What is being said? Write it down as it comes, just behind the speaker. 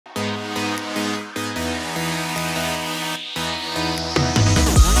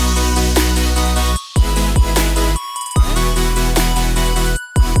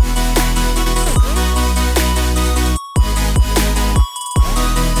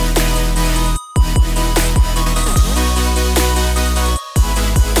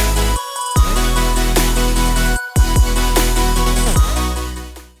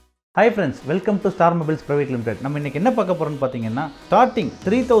Hi friends, welcome to Star Mobiles Private Limited. நம்ம இன்னைக்கு என்ன பார்க்க போறோம்னு பாத்தீங்கன்னா starting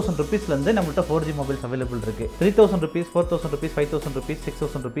 3000 rupees ல இருந்து நம்மள்ட்ட 4G mobiles available இருக்கு. 3000 rupees, 4000 rupees, 5000 rupees,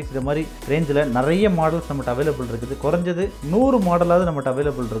 6000 rupees இந்த மாதிரி ரேஞ்சில நிறைய மாடல்ஸ் நம்மள்ட்ட available இருக்குது. குறைஞ்சது 100 மாடலாவது நம்மள்ட்ட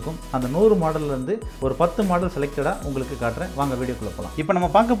available இருக்கும். அந்த 100 மாடல்ல இருந்து ஒரு 10 மாடல் செலக்டடா உங்களுக்கு காட்றேன். வாங்க வீடியோக்குள்ள போலாம். இப்போ நம்ம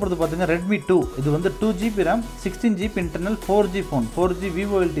பார்க்க போறது பாத்தீங்கன்னா Redmi 2. இது வந்து 2GB RAM, 16GB internal 4G phone. 4G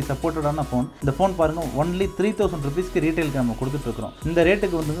VoLT supported-ஆன phone. இந்த phone பாருங்க only 3000 rupees க்கு ரீட்டைலுக்கு நம்ம கொடுத்துட்டு இருக்கோம். இந்த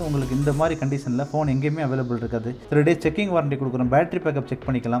ரேட்டுக்கு வந்து இந்த மாதிரி கண்டிஷன்ல ஃபோன் எங்கேயுமே அவைலபிள் இருக்காது. 3 டேஸ் செக்கிங் வாரண்டி கொடுக்குறோம். பேட்டரி பேக்கப் செக்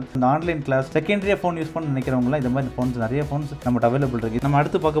பண்ணிக்கலாம். இந்த ஆன்லைன் கிளாஸ் செகண்டரியா ஃபோன் யூஸ் பண்ண நினைக்கிறவங்க இந்த மாதிரி ஃபோன்ஸ் நிறைய ஃபோன்ஸ் நம்மட்ட அவைலபிள் இருக்கு. நம்ம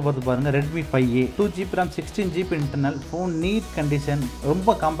அடுத்து பார்க்க போறது பாருங்க Redmi 5A 2GB RAM 16GB internal phone NEET condition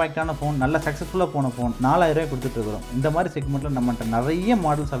ரொம்ப காம்பாக்டான ஃபோன் நல்ல சக்சஸ்ஃபுல்லா போன ஃபோன் 4000 ரூபாய் கொடுத்துட்டு இருக்கோம். இந்த மாதிரி செக்மெண்ட்ல நம்மட்ட நிறைய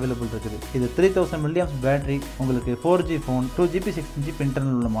மாடல்ஸ் அவைலபிள் இருக்குது. இது 3000 mAh பேட்டரி உங்களுக்கு 4G phone 2GB 16GB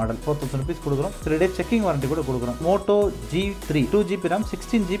internal உள்ள மாடல் 4000 rupees கொடுக்குறோம். 3 டேஸ் செக்கிங் வாரண்டி கூட கொடுக்குறோம். Moto G3 2GB RAM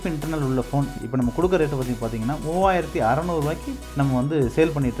 16GB internal உள்ள ஃபோன் இப்போ நம்ம கொடுக்குற ரேட் பார்த்தீங்கன்னா 3600 ரூபாய்க்கு நம்ம வந்து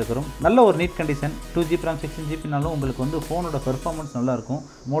சேல் பண்ணிட்டு இருக்கிறோம். நல்ல ஒரு நீட் கண்டிஷன் 2GB RAM 16GBனாலும் உங்களுக்கு வந்து ஃபோனோட பெர்ஃபார்மன்ஸ் நல்லா இருக்கும்.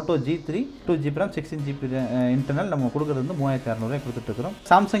 Moto G3 2GB RAM 16GB internal நம்ம கொடுக்குறது வந்து 3600 ரூபாய் கொடுத்துட்டு இருக்கிறோம்.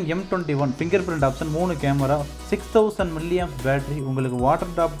 Samsung M21 finger print option 3 camera 6000 mAh battery உங்களுக்கு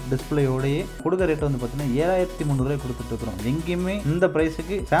வாட்டர் ட்ராப் டிஸ்பிளேயோடயே கொடுக்குற ரேட் வந்து பார்த்தீங்கன்னா 7300 ரூபாய் கொடுத்துட்டு இருக்கிறோம். எங்கேயுமே இந்த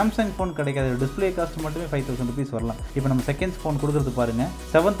பிரைஸுக்கு சாம்சங் ஃபோன் கிடைக்காது. டிஸ்பிளே காஸ்ட் மட்டுமே 5000 rupees வரலாம். இப்போ நம்ம செகண்ட் ஃபோன் கொடுக்குறது பாருங்க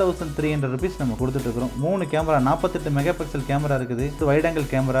 7300 rupees நம்ம கொடுத்துட்டு இருக்கிறோம். 3 கேமரா 48 மெகா பிக்சல் கேமரா இருக்குது. Wide angle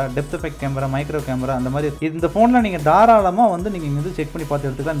camera, depth effect camera, micro camera அந்த மாதிரி இந்த ஃபோன்ல நீங்க தாராளமா வந்து நீங்க வந்து செக் பண்ணி பார்த்து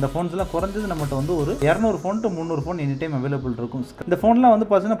எடுத்துக்கலாம். இந்த ஃபோன்ஸ்லாம் குறைஞ்சது நம்மகிட்ட வந்து ஒரு 200 phone to 300 phone any time available இருக்கும். இந்த ஃபோன்லாம் வந்து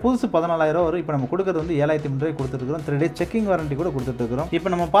பார்த்தீங்கன்னா புதுசு 14000 வரும். இப்போ நம்ம கொடுக்குறது வந்து 7300 ரூபாய் கொடுத்துட்டு இருக்கிறோம். 3 டேஸ் செக்கிங் வாரண்டி கூட கொடுத்துட்டு இருக்கிறோம்.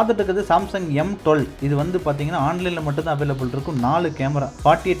 இப்போ நம்ம பார்த்துட்டு இருக்கிறது Samsung M12. இது வந்து பார்த்தீங்கன்னா ஆன்லைன்ல மட்டும் தான் அவைலபிள் இருக்கும். 4 camera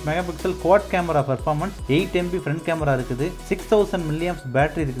 48 mega pixel quad camera performance 8 MB front camera இருக்குது. 6000 mAh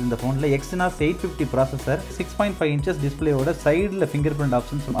பேட்டரி இருக்குது இந்த ஃபோன்ல. Exynos 850 ப்ராசஸர் 6.5 inches டிஸ்பிளேயோட சைடுல finger print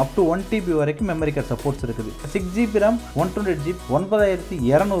options up to 1 TB வரைக்கும் மெமரி கார்டு சப்போர்ட்ஸ் இருக்குது. 6GB RAM 128GB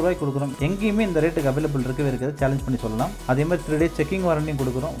 9200 ரூபாய் கொடுக்குறோம். எங்கேயுமே இந்த ரேட்டுக்கு அவைலபிள் இருக்கவே இருக்காது. சேலஞ்ச் பண்ணி சொல்லலாம். அதே மாதிரி 3 டேஸ் செக்கிங் வாரண்டியும்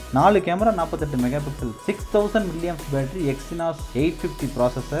கொடுக்குறோம். 4 camera 48 mega pixel 6000 mAh battery Exynos 850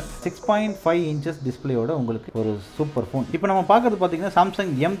 processor 6.5 inches டிஸ்பிளேயோட உங்களுக்கு ஒரு சூப்பர் ஃபோன். இப்போ நம்ம பார்க்கறது பார்த்தீங்கன்னா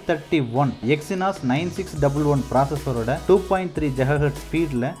Samsung M31 Exynos 9611 ப்ராசஸரோட 2.3 GHz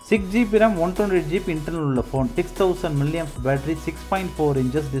ஸ்பீட்ல 6GB RAM 128GB இன்டர்னல் உள்ள phone 6000 mAh battery 6.4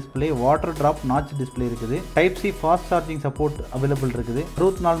 inches display water drop notch display இருக்குது. Type C fast charging support available இருக்குது.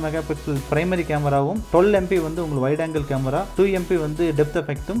 24 மெகா பிக்சல் பிரைமரி கேமராவும் 12 MP வந்து உங்களுக்கு வைட் ஆங்கிள் கேமரா 2 MP வந்து depth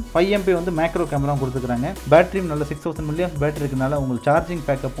எஃபெக்ட்டும் 5 MP வந்து மேக்ரோ கேமராவும் கொடுத்துருக்காங்க. பேட்டரியும் நல்ல 6000 mAh பேட்டரி இருக்கனால உங்களுக்கு சார்ஜிங்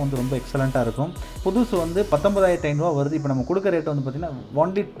பேக்கப் வந்து ரொம்ப எக்ஸலண்டா இருக்கும். புதுசு வந்து 19500 வருது. இப்போ நம்ம கொடுக்குற ரேட் வந்து பார்த்தீங்கன்னா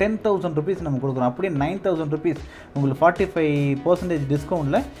only 10,000 rupees நம்ம கொடுக்குறோம். அப்படியே 9000 rupees உங்களுக்கு 45%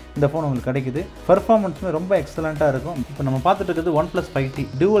 டிஸ்கவுண்ட்ல இந்த ஃபோன் உங்களுக்கு கிடைக்குது. பெர்ஃபார்மன்ஸுமே ரொம்ப எக்ஸலண்ட்டாக இருக்கும். இப்போ நம்ம பார்த்துட்டு இருக்கிறது OnePlus 5T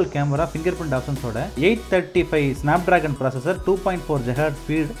dual camera finger print ஆப்ஷன்ஸோட 835 Snapdragon processor 2.4 GHz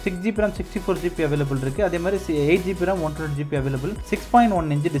speed 6GB RAM 64GB available இருக்குது. அதே மாதிரி 8GB RAM 128GB available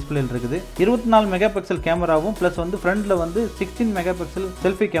 6.1 inch display இருக்குது. 24 மெகா பிக்சல் கேமராவும் ப்ளஸ் வந்து ஃப்ரண்ட்ல வந்து 16 மெகா பிக்சல்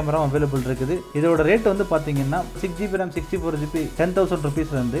செல்ஃபி கேமராவும் அவைலபிள் இருக்குது. இதோட ரேட் வந்து பார்த்தீங்கன்னா 6GB RAM 64GB 10,000 rupees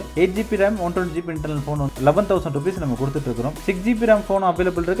இருந்து 8GB RAM 128GB internal phone 11,000 rupees நம்ம கொடுத்துட்டு இருக்கிறோம். 6GB RAM ஃபோன்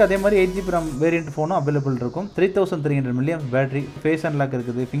அவைலபிள் இருக்கு. அதே மாதிரி 8GB RAM வேரியன்ட் ஃபோனும் அவைலபிள் இருக்கும். 3300 mAh பேட்டரி ஃபேஸ் அன்லாக்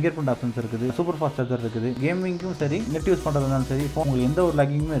இருக்குது. ஃபிங்கர் பிரிண்ட் ஆப்ஷன்ஸ் இருக்குது. சூப்பர் ஃபாஸ்ட் சார்ஜர் இருக்குது. கேமிங்கும் சரி நெட் யூஸ் பண்றதுனாலும் சரி ஃபோன் உங்களுக்கு எந்த ஒரு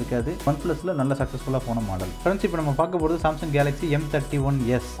லாகிங்குமே இருக்காது. OnePlusல நல்ல சக்சஸ்ஃபுல்லா போன மாடல். ஃப்ரெண்ட்ஸ் இப்போ நம்ம பார்க்க போறது Samsung Galaxy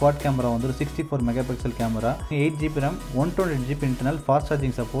M31s quad camera வந்து 64 mega pixel camera 8GB RAM 128GB internal fast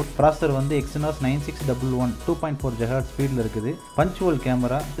charging support processor வந்து Exynos 9611 2.4 GHz ஸ்பீட்ல இருக்குது. Punctual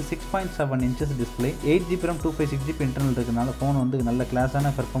camera 6.7 inches display 8GB RAM 256GB internal இருக்கனால ஃபோன் வந்து நல்ல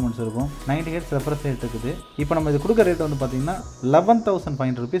கிளாஸான பெர்ஃபார்மன்ஸ் இருக்கும். 90 Hz ரெஃப்ரெஷ் ரேட் இருக்குது. இப்போ நம்ம இது கொடுக்குற ரேட் வந்து பார்த்தீங்கன்னா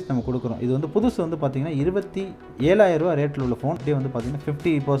 11,500 rupees நம்ம கொடுக்குறோம். இது வந்து புதுசு வந்து பார்த்தீங்கன்னா 27,000 ரூபாய் ரேட்டில் உள்ள ஃபோன் இதே வந்து பார்த்தீங்கன்னா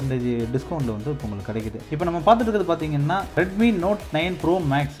 50% டிஸ்கவுண்ட்ல வந்து உங்களுக்கு கிடைக்குது. இப்போ நம்ம பார்த்துட்டு இருக்கிறது பார்த்தீங்கன்னா Redmi Note 9 Pro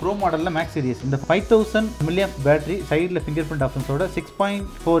Max bro மாடலில் மேக்ஸ் சீரிஸ் இந்த 5000 mAh பேட்டரி சைடில் ஃபிங்கர் பிரிண்ட் ஆப்ஷன்ஸோட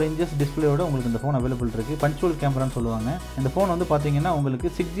 6.4 inches டிஸ்பிளேயோட உங்களுக்கு இந்த ஃபோன் அவைலபிள் இருக்கு. பஞ்சுவல் கேமரான்னு சொல்லுவாங்க. இந்த ஃபோன் வந்து பார்த்தீங்கன்னா உங்களுக்கு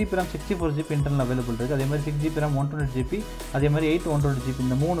 6GB RAM 64GB internal available இருக்கு. அதே மாதிரி 6GB RAM 128GB அதே மாதிரி 128GB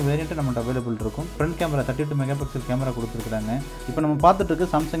இந்த 3 வேரியன்ட் நம்மகிட்ட அவைலபிள் இருக்கும். Front camera 32 mega pixel camera கொடுத்துருக்காங்க. இப்போ நம்ம பார்த்துட்டு இருக்க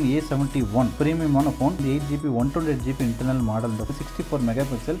Samsung A71 பிரீமியமான phone 8GB 128GB internal model 64 mega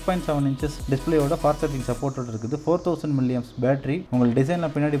pixel 0.7 inches டிஸ்பிளேயோட fast charging சப்போர்ட்டோட இருக்குது. 4000 mAh பேட்டரி உங்களுக்கு டிசைன்ல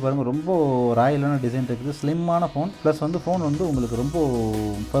பின்னாடி பாருங்க ரொம்ப ராயலான டிசைன் இருக்குது. ஸ்லிம்மான ஃபோன் ப்ளஸ் வந்து ஃபோன் வந்து உங்களுக்கு ரொம்ப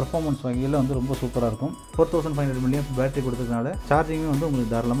பெர்ஃபார்மன்ஸ் வகையில் வந்து ரொம்ப சூப்பராக இருக்கும். 4500 mAh பேட்டரி கொடுத்ததுனால சார்ஜிங்கும் வந்து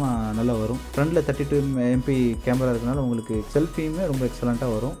உங்களுக்கு தாராளமாக நல்லா வரும். ஃப்ரண்ட்ல 32 MP கேமரா இருக்கனால உங்களுக்கு செல்ஃபியுமே ரொம்ப ரொம்ப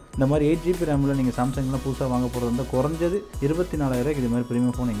எக்ஸலண்ட்டாக வரும். இந்த மாதிரி 8GB ரேமில் நீங்கள் சாம்சங்லாம் புதுசாக வாங்க போகிறது வந்து குறைஞ்சது 24,000 இது மாதிரி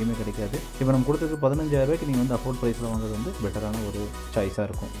ப்ரீமியம் ஃபோன் எங்கேயுமே கிடைக்காது. இப்போ நம்ம கொடுத்தது 15,000 நீங்கள் வந்து அஃபோர்ட் ப்ரைஸில் வாங்குறது வந்து பெட்டரான ஒரு சாய்ஸாக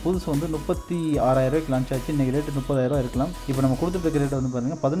இருக்கும். புதுசு வந்து 36,000 லான்ச் ஆச்சு. இன்றைக்கி ரேட்டு 30,000 இருக்கலாம். இப்போ நம்ம கொடுத்துட்டு ரேட் வந்து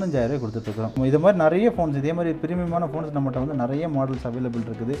பாருங்கள் 15,000 கொடுத்துட்ருக்கோம். இது மாதிரி நிறைய ஃபோன்ஸ் இதே மாதிரி ப்ரீமியமான ஃபோன்ஸ் நம்மகிட்ட வந்து நிறைய மாடல்ஸ் அவைலபிள்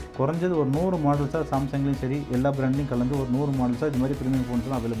இருக்குது. குறைஞ்சது ஒரு 100 மாடல்ஸாக சாம்சங்லையும் சரி எல்லா பிராண்ட்லையும் கலந்து ஒரு 100 மாடல்ஸாக இது மாதிரி ப்ரீமியம்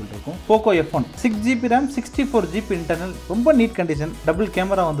ஃபோன்ஸ்லாம் அவைலபிள் இருக்கும். Poco F1 6GB RAM 64GB internal, ரொம்ப நீட் கண்டிஷன், டபுள்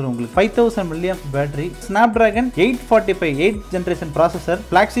கேமரா வந்துடும் உங்களுக்கு, 5000 mAh battery, Snapdragon 845 8th generation processor,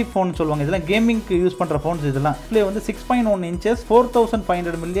 flagship phone சொல்லுவாங்க. இதெல்லாம் கேமிங்க்கு யூஸ் பண்ணுற ஃபோன்ஸ். இதெல்லாம் டிஸ்ப்ளே வந்து 6.1 inches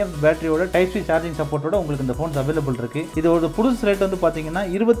 4500 mAh பேட்டரியோட type C charging சப்போர்ட்டோட உங்களுக்கு இந்த ஃபோன்ஸ் அவைலபிள் இருக்கு. இதோட புதுசு ரேட் வந்து பார்த்தீங்கன்னா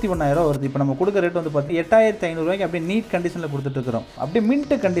 21,000 வருது. இப்போ நம்ம கொடுக்குற ரேட் வந்து பார்த்தீங்கன்னா 8,500 அப்படியே நீட் கண்டிஷனில் கொடுத்துட்டு இருக்கிறோம். அப்படியே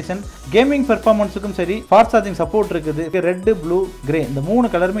மின்ட் கண்டிஷன், கேமிங் பெர்ஃபார்மன்ஸுக்கும் சரி ஃபாஸ்ட் சார்ஜிங் சப்போர்ட் இருக்குது. ரெட், ப்ளூ, கிரே இந்த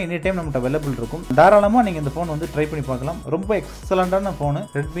 3 கலருமே எனி டைம் நம்மகிட்ட அவைலபிள் இருக்கும். தாராளமாக நீங்கள் இந்த ஃபோன் வந்து ட்ரை பண்ணி பார்க்கலாம். ரொம்ப எக்ஸலண்டான phone.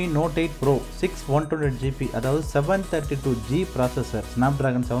 Redmi note 8 bro 6/128GB அதாவது 732G processor,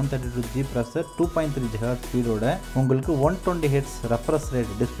 Snapdragon 732G processor, 2.3 GHz ஸ்பீடோட உங்களுக்கு 120Hz refresh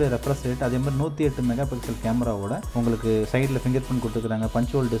rate, display refresh rate, அதே மாதிரி 108 மெகாபிக்சல் கேமராவோட உங்களுக்கு சைடில் ஃபிங்கர் பிரிண்ட் கொடுத்துருக்காங்க,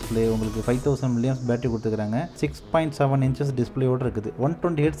 பஞ்சுவல் டிஸ்பிளே, உங்களுக்கு 5000 mAh பேட்டரி கொடுத்துருக்காங்க, 6.7 inches டிஸ்பிளேயோடு இருக்குது.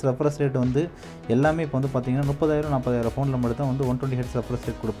 120Hz ரெஃப்ரெஷ் ரேட் வந்து எல்லாமே இப்போ வந்து பார்த்தீங்கன்னா 30,000 40,000 ஃபோனில் மட்டும் தான் வந்து 120Hz ரெஃப்ரெஷ்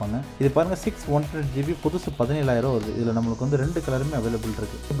ரேட் கொடுப்பாங்க. இது பாருங்கள் 6/128GB புதுசு 17,000 வருது. இதில் நம்மளுக்கு வந்து 2 கலருமே அவைலபிள்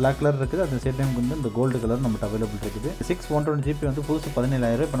இருக்குது. பிளாக் கலர் இருக்குது, அந்த சேம் டைம் வந்து இந்த கோல்டு கலர் நம்மகிட்ட அவைலபிள் இருக்குது. 6/128GB வந்து புதுசு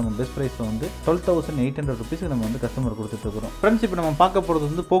 17,000. இப்போ நம்ம பெஸ்ட் ப்ரைஸில் வந்து 12,800 rupees நம்ம வந்து கஸ்டமர் கொடுத்துட்ருக்கோம். ஃப்ரெண்ட்ஸ், இப்போ நம்ம பார்க்க போகிறது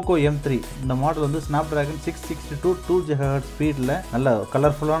வந்து போக்கோ M3. இந்த மாடல் வந்து ஸ்னாப்டிராகன் 662 2 GHz ஸ்பீடில் நல்ல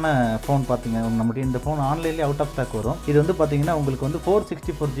கலர்ஃபுல்லான ஃபோன். பார்த்தீங்க நம்மகிட்ட இந்த ஃபோன் ஆன்லைன்லேயே அவுட் ஆஃப் ஸ்டாக் வரும். இது வந்து பார்த்தீங்கன்னா உங்களுக்கு வந்து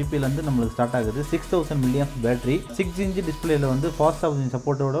 464GB நம்மளுக்கு ஸ்டார்ட் ஆகுது. 6000 mAh பேட்டரி, 6" டிஸ்பிளேல வந்து ஃபாஸ்ட் சார்ஜிங்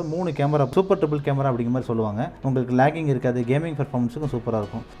சப்போர்ட்டோட 3 கேமரா, சூப்பர் ட்ரிபிள் கேமரா அப்படிங்கிற மாதிரி சொல்லுவாங்க. உங்களுக்கு லேகிங் இருக்காது, கேமிங் பெர்ஃபார்மன்ஸுக்கும் சூப்பராக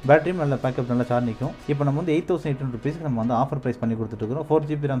இருக்கும். பேட்டரியும் நல்ல பேக்கப், நல்லா சார்ஜ் நிற்கும். இப்போ நம்ம வந்து 8,800 rupees நம்ம வந்து ஆஃபர் ப்ரைஸ் பண்ணி கொடுத்துட்டு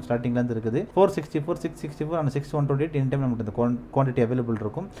 4GB RAM ஸ்டார்டிங்லேருந்து இருக்குது. 464 664 அண்ட் 6/128 இன் டைம் நமக்கு இந்த குவான்டிட்டி அவைலபிள்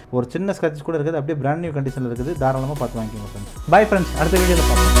இருக்கும். ஒரு சின்ன ஸ்க்ராட்ச் கூட இருக்குது. அப்படியே பிராண்ட் நியூ கண்டிஷனில் இருக்குது. தாராளமாக பார்த்து வாங்கிக்கோங்க ஃப்ரெண்ட்ஸ். பை ஃப்ரெண்ட்ஸ், அடுத்த வீடியோவில்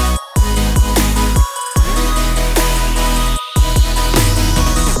பார்க்கலாம்.